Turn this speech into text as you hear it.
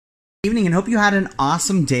Evening, and hope you had an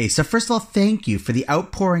awesome day. So first of all, thank you for the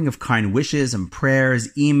outpouring of kind wishes and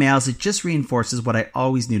prayers, emails. It just reinforces what I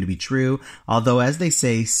always knew to be true. Although, as they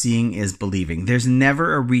say, seeing is believing. There's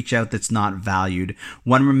never a reach out that's not valued.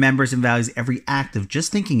 One remembers and values every act of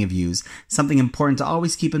just thinking of you. Something important to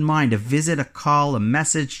always keep in mind: a visit, a call, a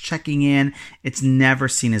message, checking in. It's never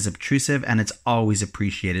seen as obtrusive, and it's always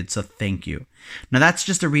appreciated. So thank you. Now that's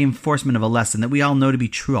just a reinforcement of a lesson that we all know to be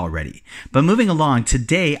true already. But moving along,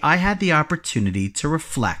 today I had the opportunity to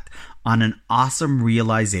reflect on an awesome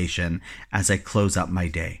realization as I close up my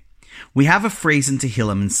day. We have a phrase in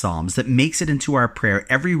Tehillim and Psalms that makes it into our prayer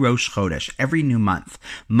every Rosh Chodesh, every new month.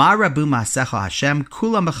 Ma rabu ma'asecha Hashem,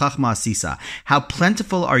 kulam b'chachma asisa. How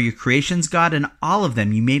plentiful are your creations, God, and all of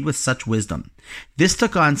them you made with such wisdom. This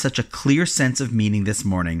took on such a clear sense of meaning this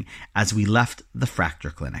morning as we left the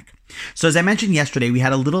fracture clinic. So as I mentioned yesterday, we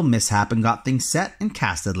had a little mishap and got things set and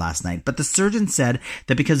casted last night, but the surgeon said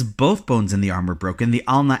that because both bones in the arm were broken, the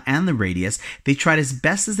ulna and the radius, they tried as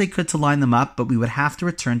best as they could to line them up, but we would have to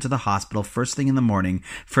return to the hospital first thing in the morning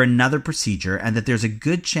for another procedure, and that there's a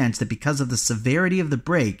good chance that because of the severity of the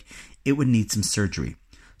break, it would need some surgery.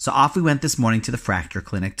 So off we went this morning to the fracture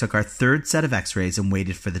clinic, took our third set of x-rays, and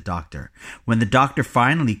waited for the doctor. When the doctor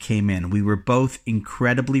finally came in, we were both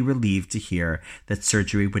incredibly relieved to hear that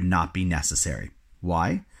surgery would not be necessary.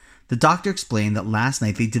 Why? The doctor explained that last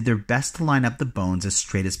night they did their best to line up the bones as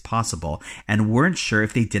straight as possible and weren't sure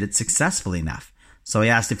if they did it successfully enough. So I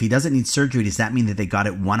asked, if he doesn't need surgery, does that mean that they got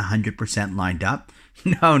it 100% lined up?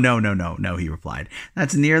 No, he replied.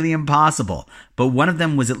 That's nearly impossible. But one of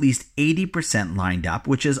them was at least 80% lined up,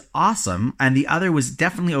 which is awesome, and the other was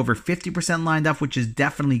definitely over 50% lined up, which is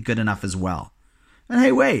definitely good enough as well. And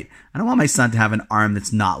hey, wait, I don't want my son to have an arm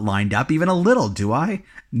that's not lined up even a little, do I?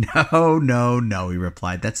 No, he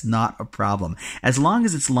replied. That's not a problem. As long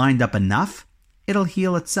as it's lined up enough, it'll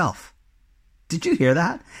heal itself. Did you hear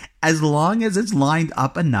that? As long as it's lined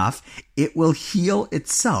up enough, it will heal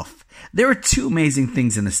itself. There are two amazing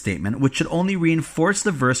things in the statement, which should only reinforce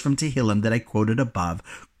the verse from Tehillim that I quoted above,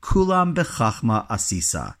 Kulam bechachma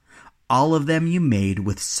asisa. All of them you made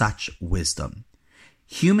with such wisdom.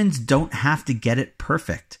 Humans don't have to get it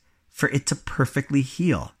perfect for it to perfectly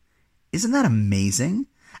heal. Isn't that amazing?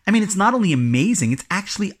 I mean, it's not only amazing, it's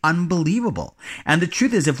actually unbelievable. And the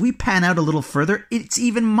truth is, if we pan out a little further, it's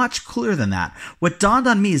even much clearer than that. What dawned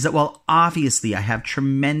on me is that while obviously I have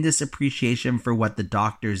tremendous appreciation for what the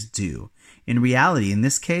doctors do, in reality, in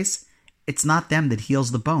this case, it's not them that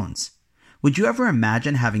heals the bones. Would you ever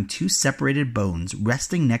imagine having two separated bones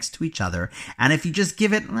resting next to each other, and if you just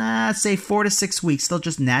give it, say 4 to 6 weeks, they'll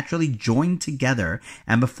just naturally join together,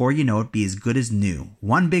 and before you know it, be as good as new.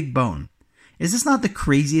 One big bone. Is this not the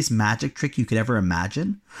craziest magic trick you could ever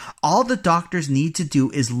imagine? All the doctors need to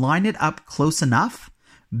do is line it up close enough,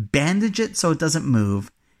 bandage it so it doesn't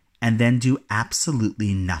move, and then do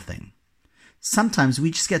absolutely nothing. Sometimes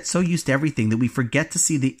we just get so used to everything that we forget to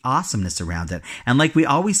see the awesomeness around it. And like we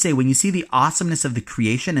always say, when you see the awesomeness of the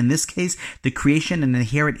creation, in this case, the creation and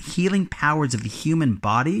inherent healing powers of the human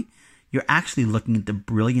body, you're actually looking at the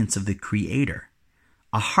brilliance of the Creator.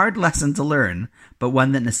 A hard lesson to learn, but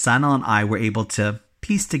one that Nasanal and I were able to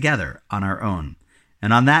piece together on our own.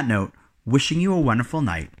 And on that note, wishing you a wonderful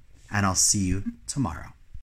night, and I'll see you tomorrow.